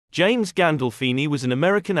James Gandolfini was an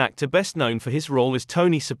American actor best known for his role as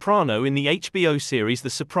Tony Soprano in the HBO series The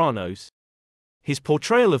Sopranos. His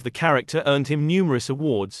portrayal of the character earned him numerous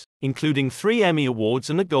awards, including 3 Emmy Awards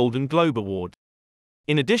and a Golden Globe Award.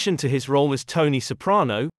 In addition to his role as Tony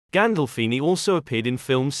Soprano, Gandolfini also appeared in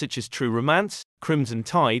films such as True Romance, Crimson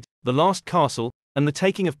Tide, The Last Castle, and The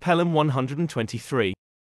Taking of Pelham 123.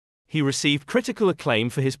 He received critical acclaim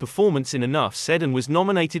for his performance in Enough Said and was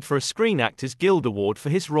nominated for a Screen Actors Guild Award for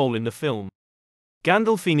his role in the film.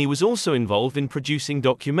 Gandolfini was also involved in producing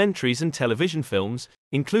documentaries and television films,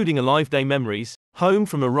 including Alive Day Memories, Home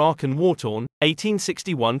from Iraq and War-Torn,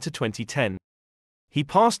 1861 to 2010. He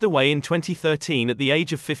passed away in 2013 at the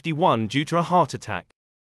age of 51 due to a heart attack.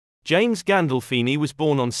 James Gandolfini was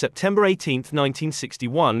born on September 18,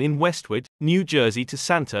 1961 in Westwood, New Jersey to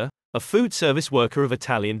Santa, a food service worker of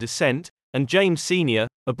Italian descent, and James Sr.,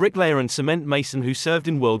 a bricklayer and cement mason who served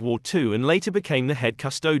in World War II and later became the head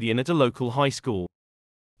custodian at a local high school.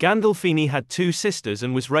 Gandolfini had 2 sisters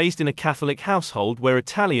and was raised in a Catholic household where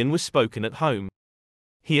Italian was spoken at home.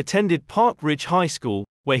 He attended Park Ridge High School,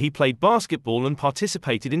 where he played basketball and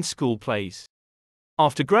participated in school plays.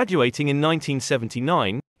 After graduating in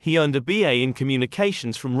 1979, he earned a BA in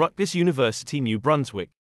Communications from Rutgers University, New Brunswick.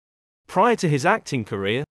 Prior to his acting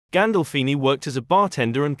career, Gandolfini worked as a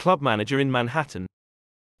bartender and club manager in Manhattan.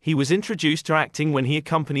 He was introduced to acting when he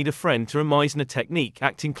accompanied a friend to a Meisner Technique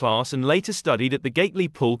acting class and later studied at the Gately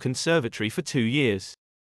Pool Conservatory for 2 years.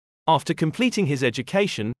 After completing his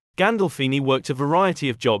education, Gandolfini worked a variety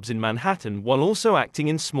of jobs in Manhattan while also acting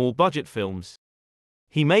in small-budget films.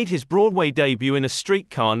 He made his Broadway debut in A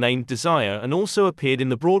Streetcar Named Desire and also appeared in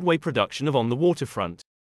the Broadway production of On the Waterfront.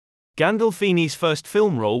 Gandolfini's first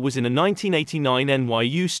film role was in a 1989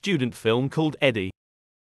 NYU student film called Eddie.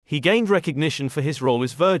 He gained recognition for his role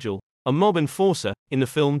as Virgil, a mob enforcer, in the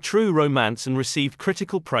film True Romance and received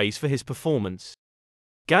critical praise for his performance.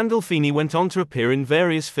 Gandolfini went on to appear in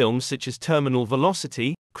various films such as Terminal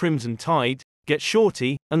Velocity, Crimson Tide, Get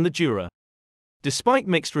Shorty, and The Juror. Despite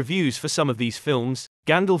mixed reviews for some of these films,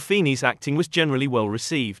 Gandolfini's acting was generally well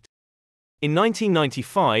received. In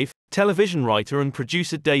 1995, television writer and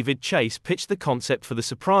producer David Chase pitched the concept for The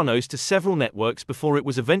Sopranos to several networks before it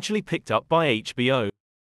was eventually picked up by HBO.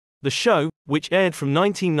 The show, which aired from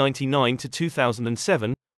 1999 to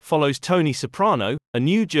 2007, follows Tony Soprano, a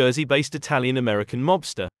New Jersey-based Italian-American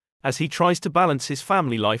mobster, as he tries to balance his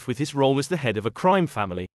family life with his role as the head of a crime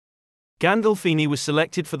family. Gandolfini was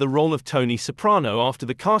selected for the role of Tony Soprano after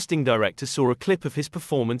the casting director saw a clip of his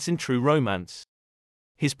performance in True Romance.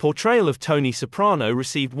 His portrayal of Tony Soprano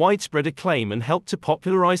received widespread acclaim and helped to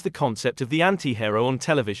popularize the concept of the anti-hero on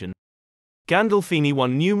television. Gandolfini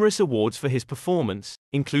won numerous awards for his performance,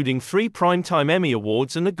 including 3 Primetime Emmy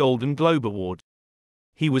Awards and a Golden Globe Award.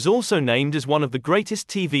 He was also named as one of the greatest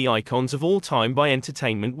TV icons of all time by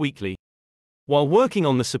Entertainment Weekly. While working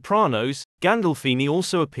on The Sopranos, Gandolfini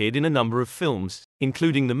also appeared in a number of films,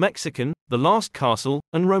 including The Mexican, The Last Castle,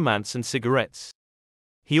 and Romance and Cigarettes.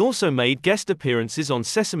 He also made guest appearances on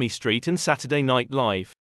Sesame Street and Saturday Night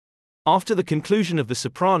Live. After the conclusion of The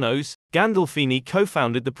Sopranos, Gandolfini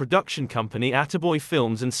co-founded the production company Attaboy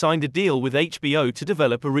Films and signed a deal with HBO to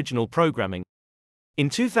develop original programming. In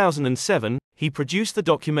 2007, he produced the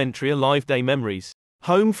documentary Alive Day Memories,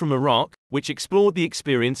 Home from Iraq, which explored the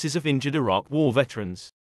experiences of injured Iraq War veterans.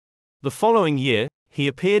 The following year, he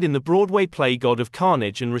appeared in the Broadway play God of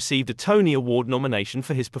Carnage and received a Tony Award nomination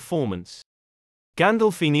for his performance.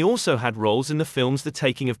 Gandolfini also had roles in the films The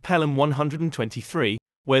Taking of Pelham 123,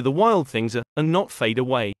 Where the Wild Things Are, and Not Fade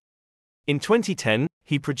Away. In 2010,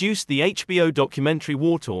 he produced the HBO documentary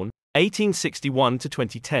War-Torn, 1861 to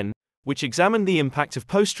 2010, which examined the impact of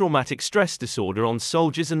post-traumatic stress disorder on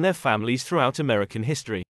soldiers and their families throughout American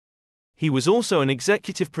history. He was also an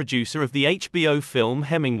executive producer of the HBO film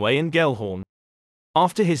Hemingway and Gellhorn.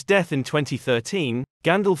 After his death in 2013,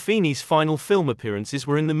 Gandolfini's final film appearances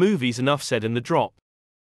were in the movies Enough Said and The Drop.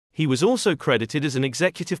 He was also credited as an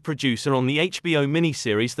executive producer on the HBO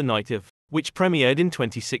miniseries The Night Of, which premiered in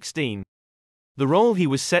 2016. The role he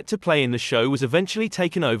was set to play in the show was eventually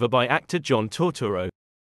taken over by actor John Turturro.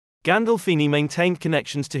 Gandolfini maintained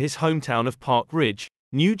connections to his hometown of Park Ridge,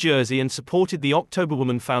 New Jersey and supported the October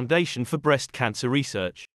Woman Foundation for breast cancer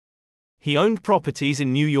research. He owned properties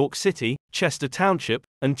in New York City, Chester Township,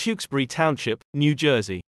 and Tewksbury Township, New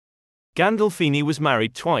Jersey. Gandolfini was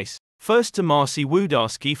married twice, first to Marcy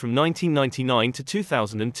Woodarski from 1999 to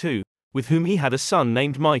 2002, with whom he had a son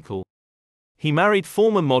named Michael. He married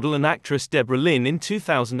former model and actress Deborah Lynn in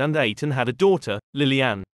 2008 and had a daughter,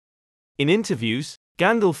 Liliane. In interviews,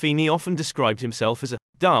 Gandolfini often described himself as a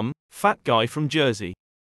dumb, fat guy from Jersey.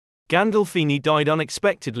 Gandolfini died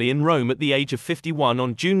unexpectedly in Rome at the age of 51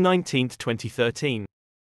 on June 19, 2013.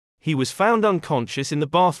 He was found unconscious in the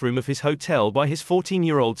bathroom of his hotel by his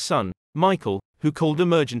 14-year-old son, Michael, who called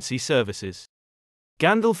emergency services.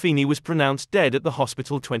 Gandolfini was pronounced dead at the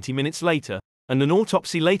hospital 20 minutes later, and an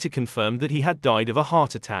autopsy later confirmed that he had died of a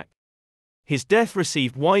heart attack. His death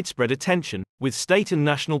received widespread attention, with state and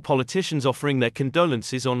national politicians offering their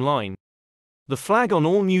condolences online. The flag on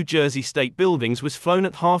all New Jersey state buildings was flown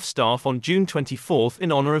at half-staff on June 24 in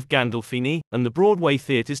honor of Gandolfini, and the Broadway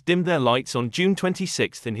theaters dimmed their lights on June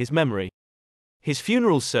 26 in his memory. His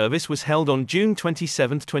funeral service was held on June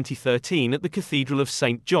 27, 2013 at the Cathedral of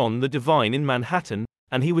St. John the Divine in Manhattan,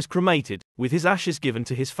 and he was cremated, with his ashes given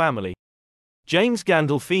to his family. James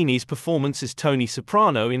Gandolfini's performance as Tony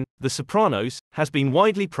Soprano in The Sopranos has been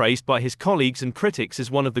widely praised by his colleagues and critics as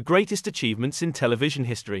one of the greatest achievements in television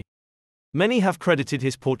history. Many have credited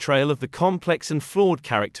his portrayal of the complex and flawed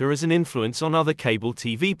character as an influence on other cable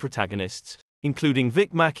TV protagonists, including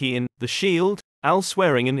Vic Mackey in The Shield, Al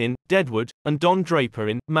Swearingen in Deadwood, and Don Draper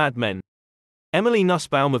in Mad Men. Emily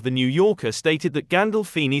Nussbaum of The New Yorker stated that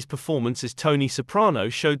Gandolfini's performance as Tony Soprano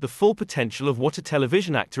showed the full potential of what a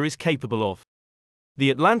television actor is capable of. The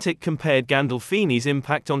Atlantic compared Gandolfini's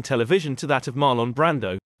impact on television to that of Marlon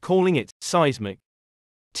Brando, calling it seismic.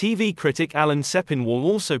 TV critic Alan Sepinwall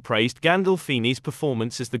also praised Gandolfini's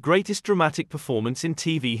performance as the greatest dramatic performance in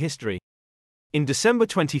TV history. In December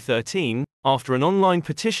 2013, after an online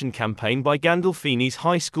petition campaign by Gandolfini's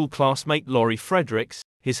high school classmate Laurie Fredericks,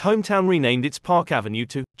 his hometown renamed its Park Avenue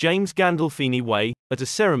to James Gandolfini Way, at a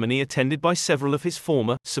ceremony attended by several of his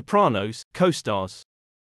former Sopranos co-stars.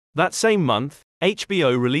 That same month,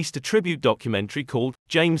 HBO released a tribute documentary called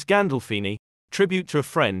James Gandolfini, Tribute to a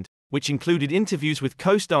Friend, which included interviews with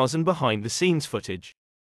co-stars and behind-the-scenes footage.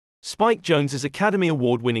 Spike Jonze's Academy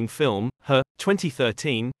Award-winning film, Her,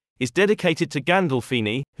 2013, is dedicated to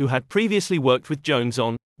Gandolfini, who had previously worked with Jones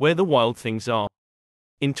on Where the Wild Things Are.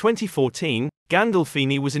 In 2014,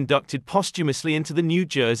 Gandolfini was inducted posthumously into the New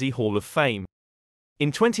Jersey Hall of Fame.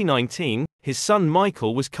 In 2019, his son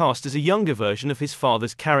Michael was cast as a younger version of his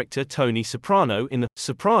father's character Tony Soprano in the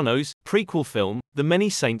Sopranos prequel film, The Many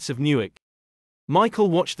Saints of Newark. Michael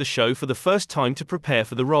watched the show for the first time to prepare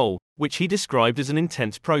for the role, which he described as an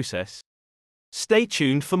intense process. Stay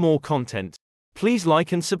tuned for more content. Please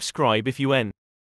like and subscribe if you